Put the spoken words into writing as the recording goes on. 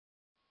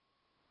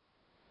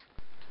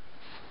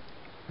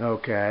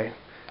Okay,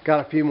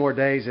 got a few more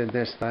days in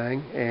this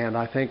thing, and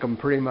I think I'm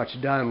pretty much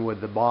done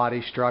with the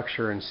body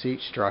structure and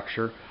seat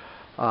structure.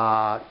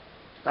 Other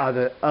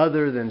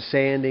than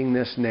sanding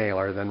this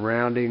nailer, than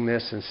rounding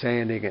this and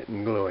sanding it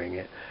and gluing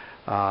it.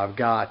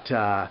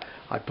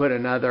 I put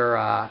another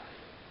a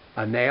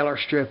nailer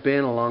strip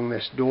in along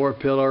this door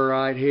pillar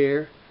right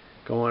here,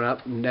 going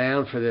up and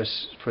down for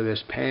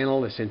this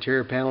panel, this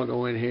interior panel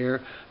go in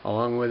here,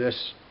 along with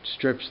this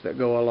strips that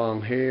go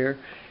along here,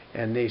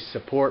 and these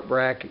support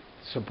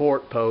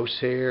posts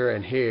here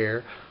and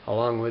here,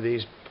 along with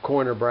these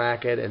corner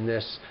bracket and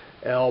this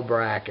L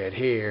bracket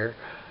here,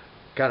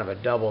 kind of a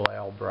double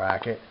L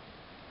bracket,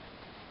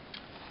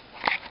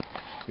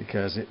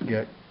 because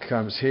it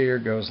comes here,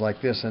 goes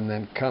like this, and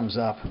then comes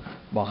up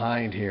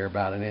behind here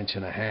about 1.5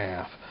 inches.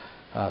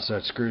 So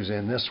it screws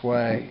in this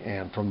way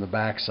and from the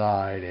back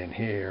side in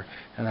here,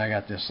 and I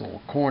got this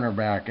little corner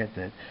bracket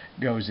that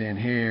goes in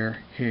here,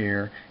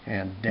 here,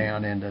 and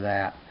down into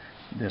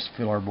this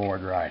filler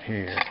board right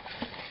here.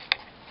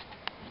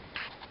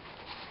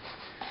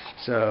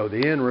 So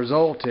the end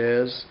result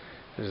is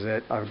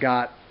that I've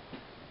got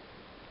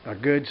a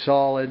good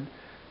solid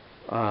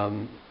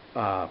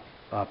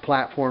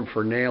platform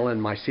for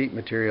nailing my seat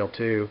material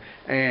to,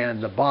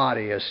 and the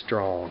body is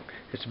strong.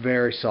 It's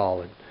very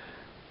solid.